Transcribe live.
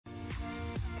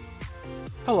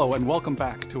Hello and welcome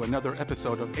back to another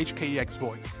episode of HKEX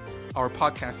Voice, our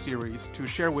podcast series to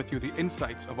share with you the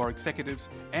insights of our executives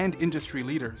and industry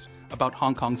leaders about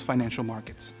Hong Kong's financial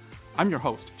markets. I'm your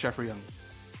host, Jeffrey Ng.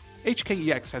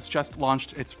 HKEX has just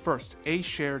launched its first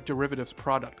A-share derivatives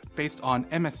product based on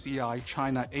MSCI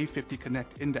China A50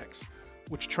 Connect Index,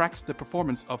 which tracks the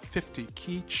performance of 50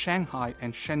 key Shanghai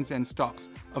and Shenzhen stocks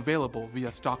available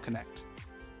via Stock Connect.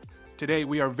 Today,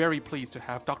 we are very pleased to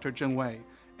have Dr. Zhen Wei,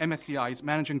 MSCI's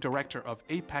Managing Director of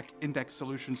APAC Index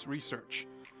Solutions Research,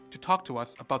 to talk to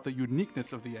us about the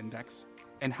uniqueness of the index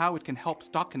and how it can help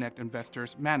Stock Connect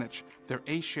investors manage their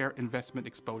A-share investment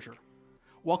exposure.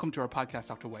 Welcome to our podcast,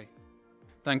 Dr. Wei.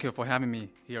 Thank you for having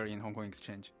me here in Hong Kong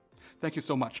Exchange. Thank you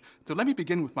so much. So let me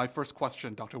begin with my first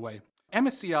question, Dr. Wei.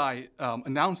 MSCI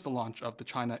announced the launch of the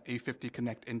China A50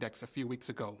 Connect Index a few weeks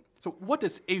ago. So what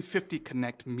does A50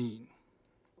 Connect mean?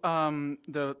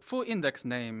 The full index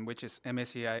name, which is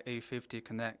MSCI A50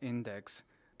 Connect Index,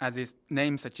 as its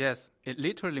name suggests, it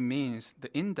literally means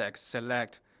the index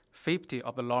select 50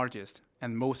 of the largest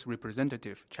and most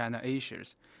representative China A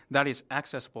shares that is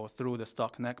accessible through the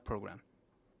Stock Connect program.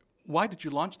 Why did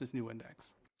you launch this new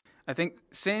index? I think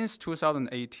since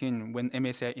 2018, when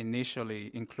MSCI initially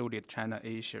included China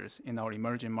A shares in our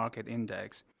emerging market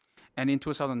index, and in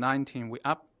 2019, we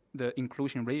upped the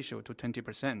inclusion ratio to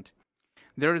 20%.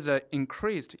 There is an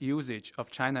increased usage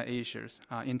of China A shares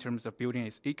in terms of building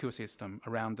its ecosystem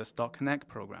around the Stock Connect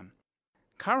program.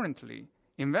 Currently,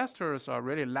 investors are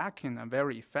really lacking a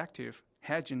very effective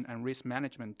hedging and risk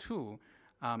management tool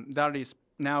that is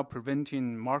now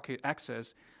preventing market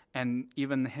access and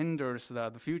even hinders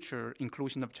the future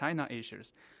inclusion of China A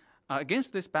shares.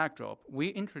 Against this backdrop, we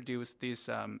introduced this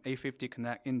A50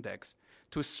 Connect Index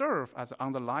to serve as an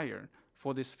underlier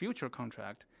for this future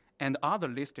contract and other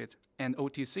listed and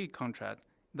OTC contracts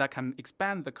that can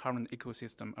expand the current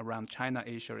ecosystem around China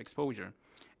A share exposure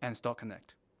and Stock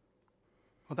Connect.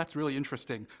 Well, that's really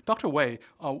interesting. Dr. Wei,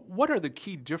 what are the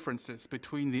key differences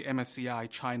between the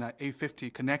MSCI China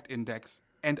A50 Connect Index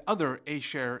and other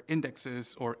A-share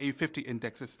indexes or A50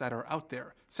 indexes that are out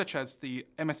there, such as the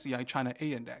MSCI China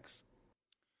A index?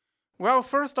 Well,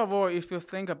 first of all, if you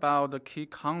think about the key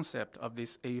concept of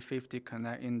this A50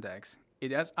 Connect Index,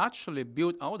 it is actually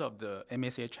built out of the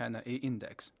MSCI China A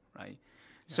index, right?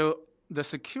 Yeah. So the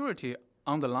security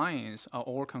underlyings are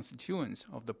all constituents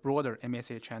of the broader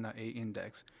MSCI China A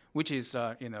index, which is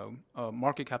a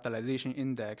market capitalization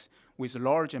index with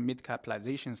large and mid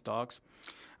capitalization stocks.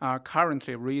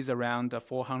 Currently raised around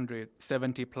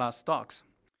 470 plus stocks.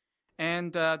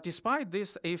 And despite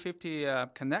this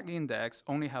A50 Connect Index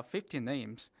only have 50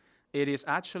 names, it is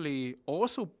actually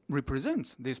also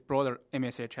represents this broader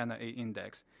MSCI China A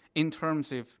index in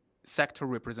terms of sector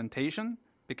representation,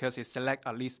 because it selects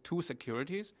at least 2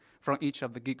 securities from each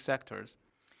of the geek sectors.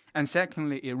 And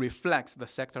secondly, it reflects the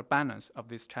sector balance of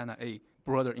this China A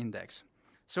broader index.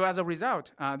 So as a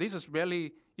result, this is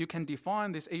really, you can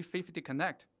define this A50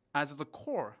 Connect as the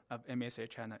core of MSCI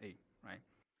China A, right?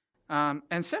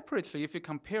 And separately, if you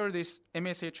compare this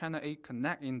MSCI China A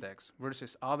Connect Index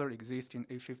versus other existing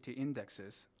A50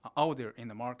 indexes out there in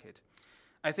the market,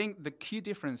 I think the key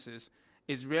differences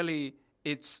is really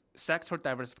its sector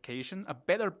diversification, a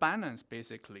better balance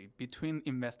basically between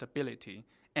investability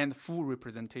and full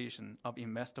representation of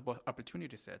investable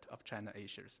opportunity set of China A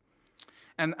shares.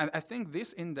 And I think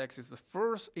this index is the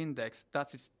first index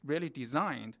that is really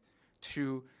designed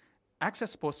to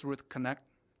accessible through Connect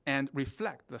and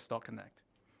reflect the Stock Connect.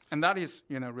 And that is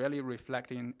really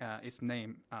reflecting its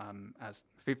name as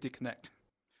 50 Connect.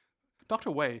 Dr.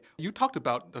 Wei, you talked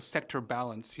about the sector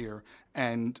balance here,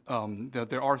 and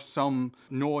there are some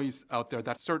noise out there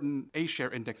that certain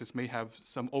A-share indexes may have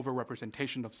some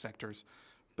overrepresentation of sectors.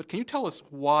 But can you tell us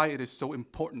why it is so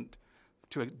important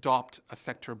to adopt a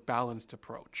sector-balanced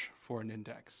approach for an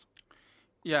index?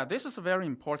 Yeah, this is a very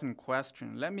important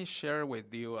question. Let me share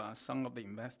with you some of the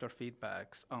investor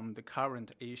feedbacks on the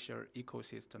current A-share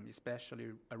ecosystem, especially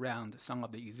around some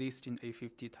of the existing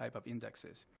A50 type of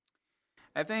indexes.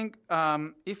 I think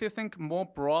if you think more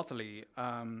broadly,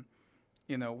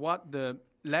 what the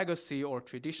legacy or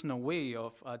traditional way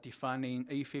of defining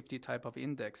A50 type of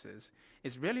indexes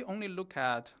is really only look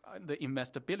at the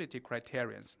investability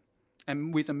criterions,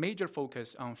 and with a major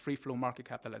focus on free flow market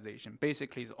capitalization.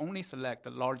 Basically, it's only select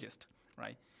the largest,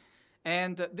 right?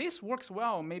 And this works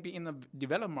well maybe in the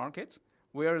developed markets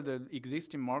where the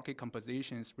existing market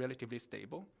composition is relatively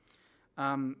stable.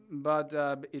 But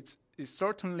it's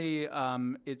certainly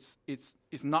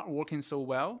it's not working so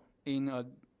well in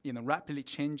a rapidly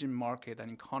changing market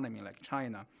and economy like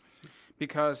China,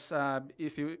 because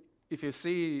if you if you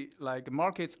see like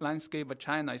market landscape of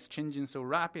China is changing so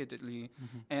rapidly,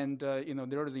 and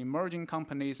there is emerging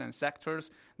companies and sectors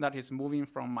that is moving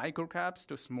from micro caps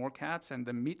to small caps and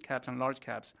the mid caps and large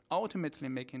caps, ultimately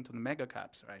making to the mega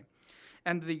caps, right?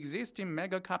 And the existing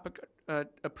mega cap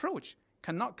approach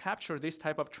cannot capture this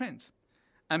type of trends.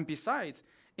 And besides,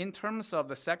 in terms of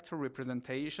the sector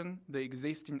representation, the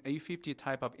existing A50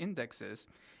 type of indexes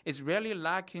is really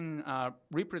lacking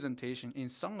representation in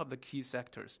some of the key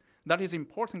sectors. That is an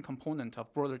important component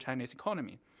of broader Chinese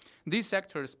economy. These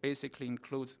sectors basically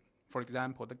include, for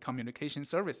example, the communication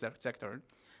service sector,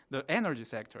 the energy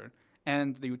sector,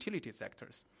 and the utility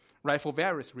sectors, right, for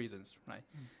various reasons, right?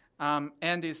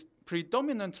 And is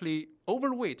predominantly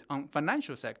overweight on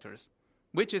financial sectors,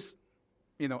 which is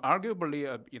arguably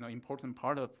a important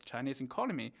part of Chinese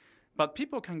economy, but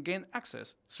people can gain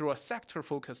access through a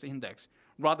sector-focused index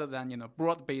rather than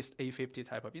broad-based A50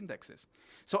 type of indexes.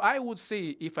 So I would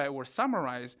say, if I were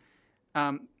summarize,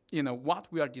 what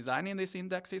we are designing these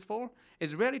indexes for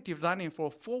is really designing for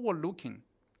forward-looking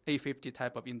A50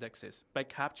 type of indexes by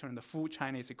capturing the full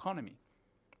Chinese economy,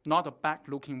 not a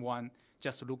back-looking one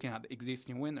just looking at the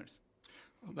existing winners.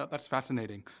 That's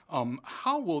fascinating.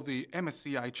 How will the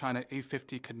MSCI China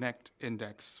A50 Connect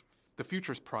Index, the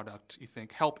futures product, you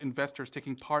think, help investors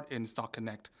taking part in Stock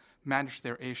Connect manage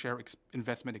their A-share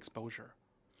investment exposure?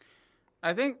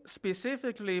 I think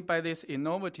specifically by this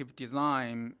innovative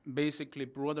design, basically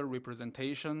broader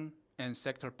representation and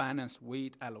sector balance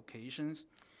weight allocations,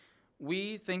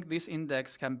 we think this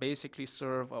index can basically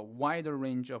serve a wider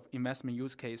range of investment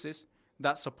use cases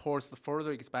that supports the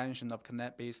further expansion of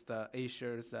Connect-based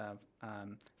A-shares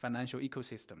financial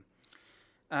ecosystem.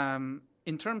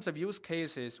 In terms of use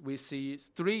cases, we see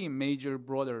three major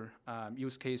broader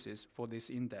use cases for this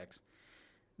index.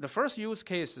 The first use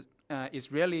case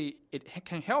is really, it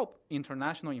can help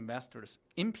international investors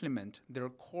implement their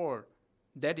core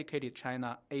dedicated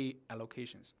China A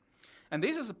allocations. And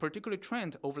this is a particular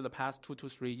trend over the past 2 to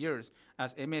 3 years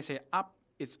as MSCI up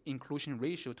its inclusion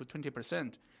ratio to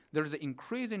 20%. There is an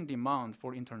increasing demand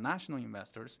for international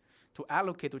investors to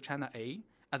allocate to China A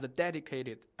as a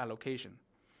dedicated allocation.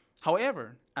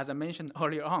 However, as I mentioned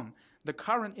earlier on, the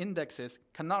current indexes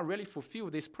cannot really fulfill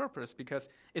this purpose because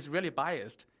it's really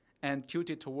biased and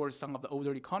tilted towards some of the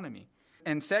older economy.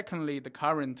 And secondly, the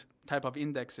current type of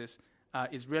indexes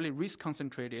is really risk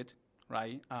concentrated,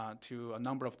 right, to a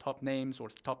number of top names or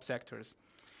top sectors.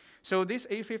 So these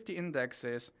A50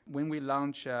 indexes, when we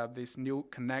launch this new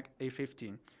Connect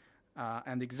A50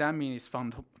 and examine its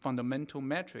fundamental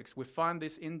metrics, we find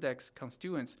this index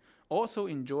constituents also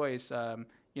enjoys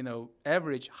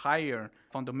average higher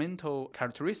fundamental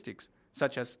characteristics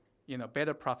such as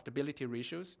better profitability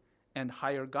ratios and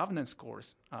higher governance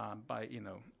scores by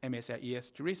MSCI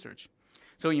ESG research.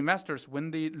 So investors,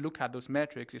 when they look at those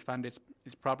metrics, they find it's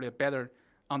probably a better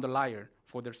underlier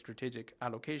for their strategic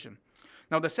allocation.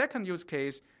 Now, the second use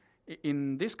case,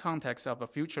 in this context of a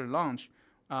future launch,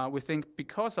 we think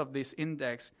because of this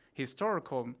index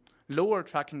historical lower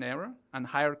tracking error and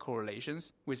higher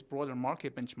correlations with broader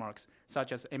market benchmarks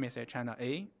such as MSCI China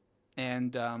A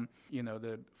and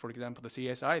for example the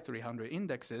CSI 300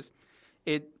 indexes,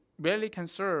 it really can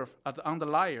serve as an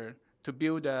underlier to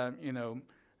build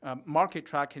market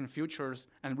tracking futures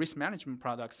and risk management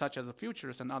products such as the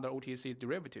futures and other OTC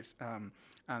derivatives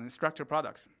and structured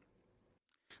products.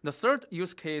 The third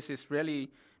use case is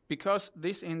really because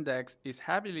this index is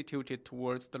heavily tilted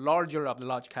towards the larger of the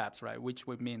large caps, right, which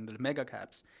would mean the mega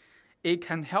caps. It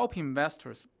can help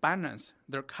investors balance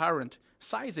their current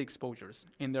size exposures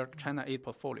in their China A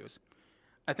portfolios.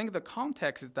 I think the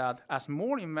context is that as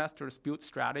more investors build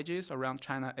strategies around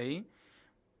China A,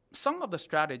 some of the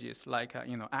strategies, like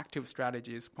active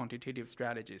strategies, quantitative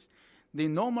strategies, they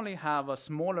normally have a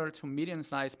smaller to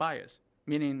medium-sized bias,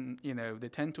 meaning they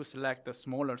tend to select the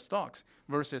smaller stocks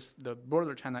versus the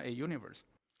broader China A universe.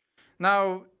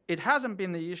 Now, it hasn't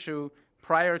been the issue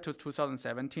prior to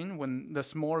 2017 when the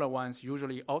smaller ones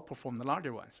usually outperform the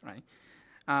larger ones, right?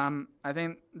 I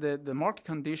think the market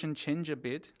condition changed a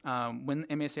bit when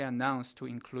MSCI announced to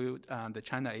include the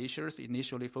China A shares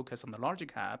initially focused on the larger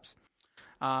caps.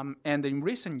 And in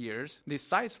recent years, these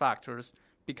size factors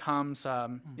becomes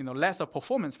less a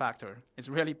performance factor. It's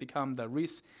really become the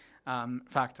risk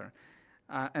factor.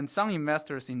 And some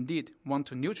investors indeed want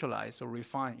to neutralize or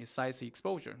refine its size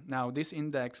exposure. Now, this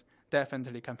index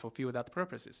definitely can fulfill that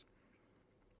purposes.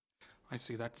 I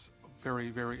see. That's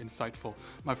Very, very insightful.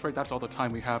 I'm afraid that's all the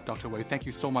time we have, Dr. Wei. Thank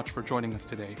you so much for joining us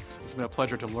today. It's been a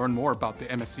pleasure to learn more about the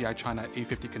MSCI China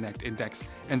A50 Connect Index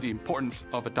and the importance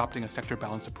of adopting a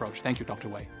sector-balanced approach. Thank you, Dr.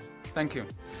 Wei. Thank you.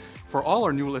 For all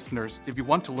our new listeners, if you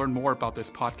want to learn more about this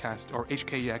podcast or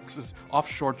HKEX's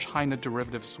offshore China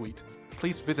derivative suite,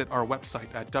 please visit our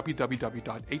website at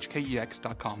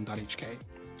www.hkex.com.hk.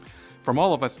 From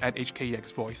all of us at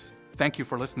HKEX Voice, thank you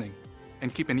for listening,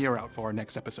 and keep an ear out for our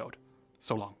next episode.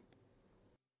 So long.